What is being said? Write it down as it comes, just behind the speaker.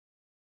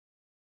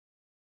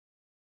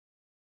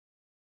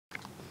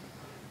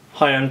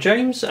Hi, I'm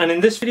James, and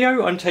in this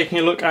video I'm taking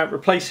a look at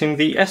replacing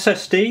the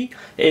SSD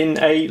in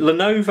a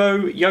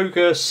Lenovo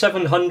Yoga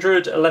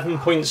 700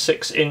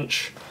 11.6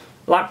 inch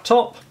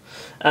laptop.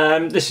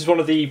 This is one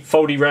of the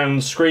foldy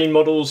round screen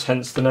models,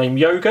 hence the name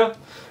Yoga,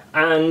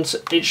 and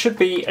it should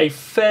be a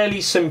fairly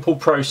simple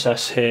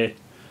process here.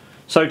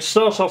 So to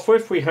start off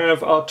with, we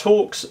have our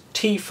Torx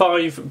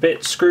T5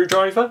 bit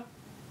screwdriver,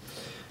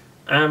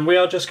 and we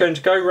are just going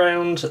to go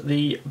round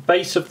the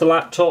base of the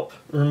laptop,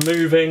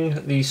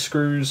 removing the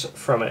screws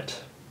from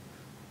it.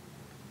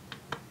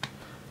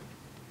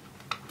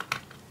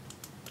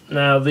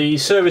 Now, the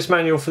service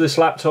manual for this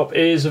laptop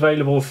is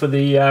available for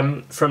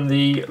the from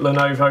the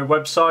Lenovo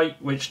website,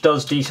 which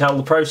does detail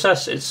the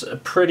process. It's a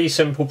pretty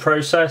simple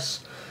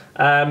process.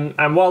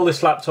 And while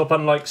this laptop,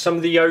 unlike some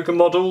of the Yoga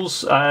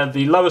models,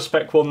 the lower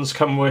spec ones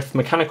come with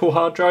mechanical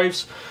hard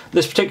drives,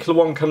 this particular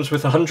one comes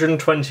with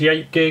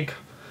 128 gig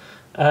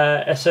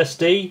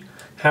SSD.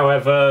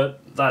 However,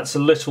 that's a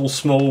little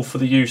small for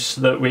the use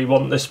that we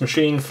want this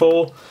machine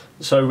for,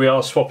 so we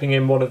are swapping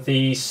in one of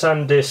the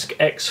SanDisk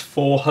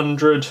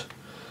X400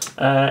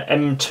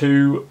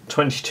 M2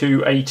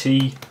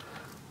 2280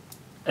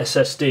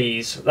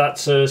 SSDs.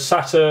 That's a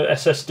SATA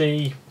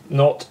SSD,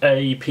 not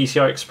a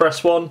PCI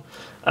Express one.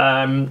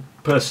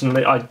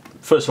 Personally,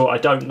 first of all, I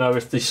don't know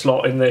if the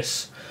slot in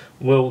this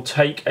will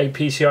take a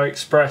PCI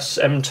Express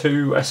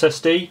M2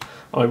 SSD.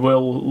 I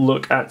will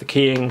look at the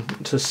keying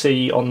to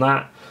see on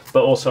that,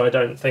 but also I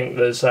don't think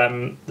there's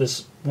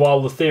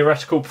while the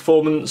theoretical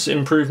performance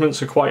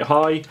improvements are quite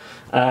high,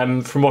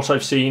 from what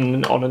I've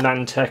seen on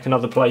AnandTech and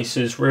other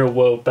places, real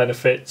world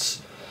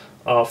benefits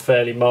are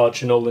fairly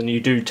marginal, and you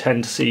do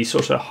tend to see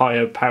sort of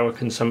higher power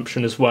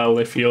consumption as well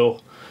if you're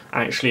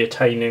actually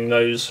attaining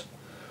those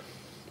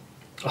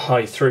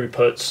high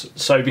throughputs.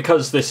 So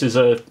because this is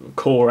a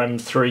Core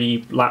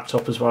M3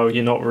 laptop as well,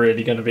 you're not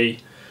really going to be,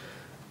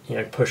 you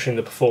know, pushing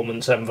the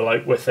performance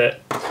envelope with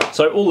it.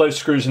 So all those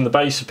screws in the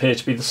base appear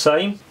to be the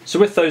same. So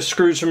with those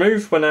screws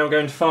removed, we're now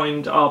going to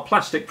find our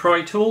plastic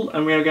pry tool,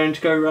 and we are going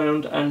to go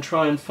around and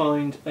try and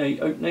find an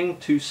opening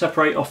to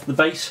separate off the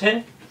base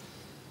here.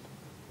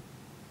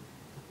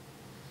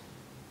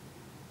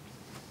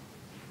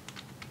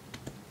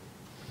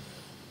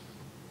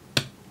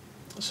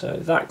 So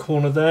that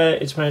corner there,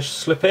 it's managed to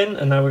slip in,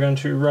 and now we're going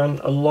to run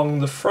along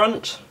the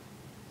front.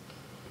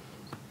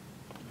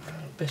 A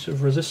bit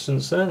of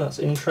resistance there, that's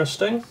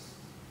interesting.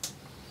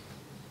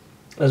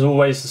 As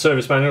always, the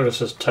service manual just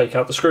says take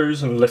out the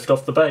screws and lift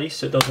off the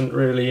base. It doesn't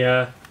really...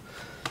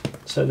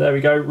 So there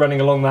we go,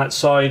 running along that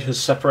side has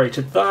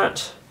separated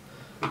that.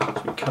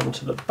 So we come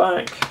to the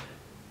back,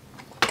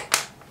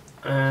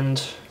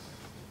 and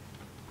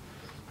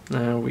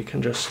now we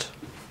can just...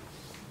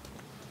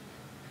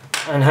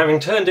 And having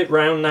turned it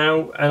round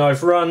now, and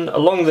I've run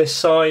along this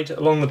side,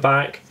 along the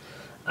back,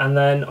 and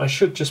then I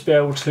should just be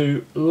able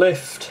to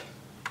lift,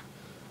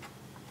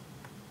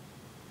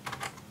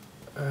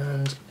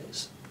 and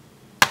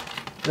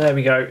there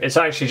we go. It's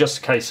actually just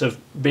a case of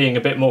being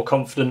a bit more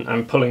confident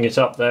and pulling it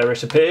up there,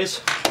 it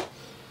appears.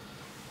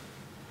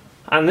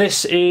 And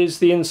this is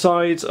the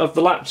inside of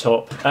the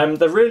laptop.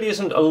 There really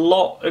isn't a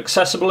lot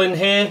accessible in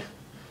here.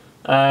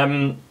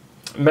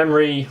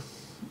 Memory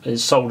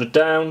is soldered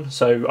down,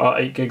 so our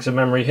 8 gigs of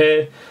memory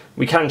here.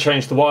 We can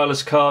change the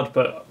wireless card,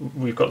 but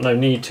we've got no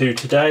need to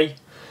today.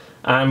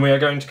 And we are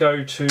going to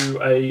go to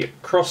a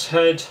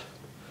crosshead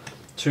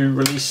to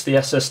release the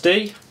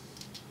SSD.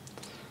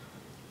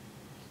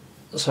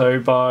 So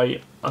by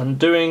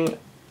undoing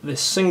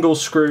this single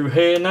screw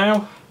here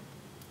now,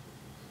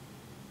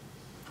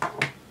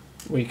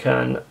 we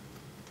can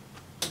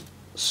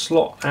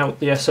slot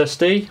out the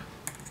SSD.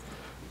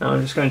 Now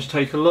I'm just going to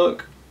take a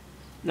look.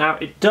 Now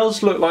it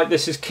does look like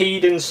this is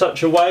keyed in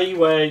such a way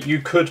where you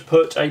could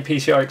put a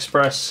PCI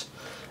Express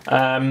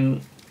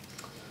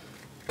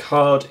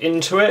card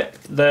into it.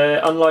 They're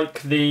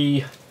unlike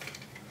the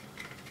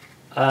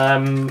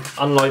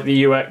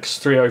UX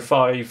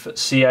 305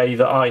 CA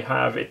that I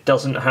have. It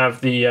doesn't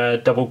have the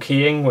double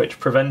keying, which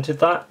prevented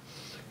that.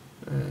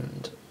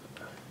 And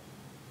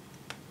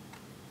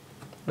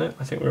no,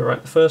 I think we were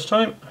right the first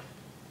time.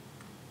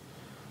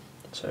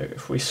 So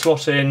if we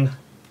slot in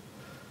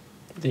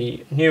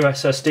the new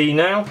SSD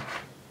now,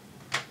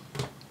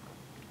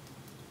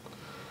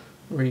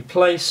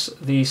 replace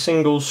the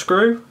single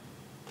screw,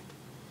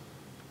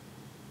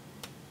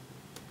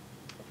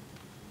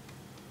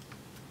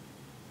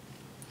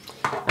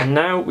 and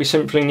now we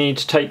simply need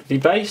to take the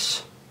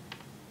base,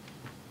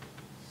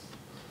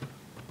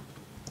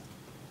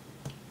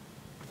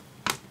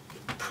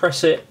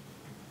 press it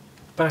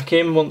back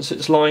in once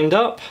it's lined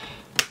up,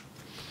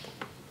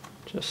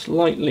 just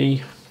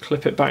lightly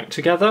clip it back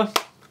together.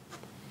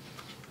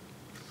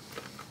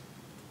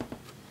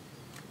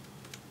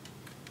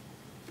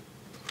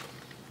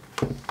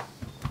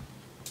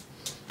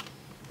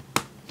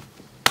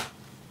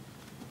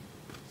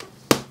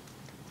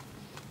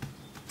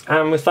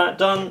 And with that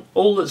done,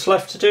 all that's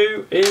left to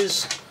do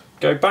is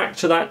go back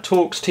to that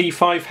Torx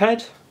T5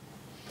 head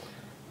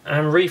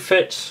and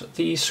refit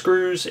the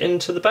screws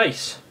into the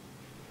base.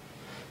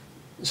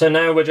 So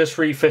now we're just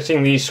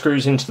refitting these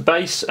screws into the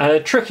base.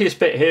 Trickiest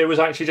bit here was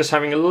actually just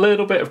having a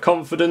little bit of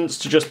confidence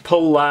to just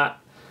pull that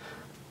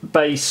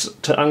base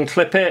to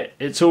unclip it.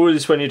 It's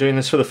always, when you're doing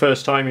this for the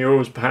first time, you're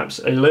always perhaps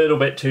a little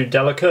bit too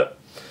delicate,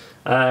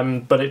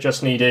 but it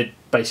just needed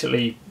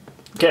basically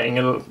getting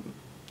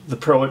the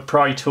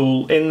pry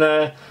tool in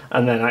there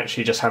and then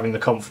actually just having the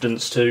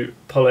confidence to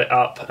pull it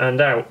up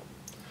and out.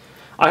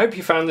 I hope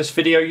you found this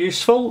video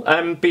useful.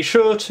 Be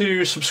sure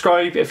to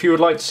subscribe if you would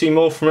like to see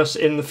more from us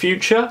in the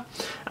future,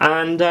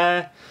 and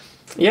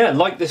yeah,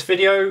 like this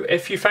video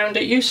if you found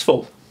it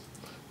useful.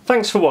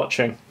 Thanks for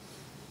watching.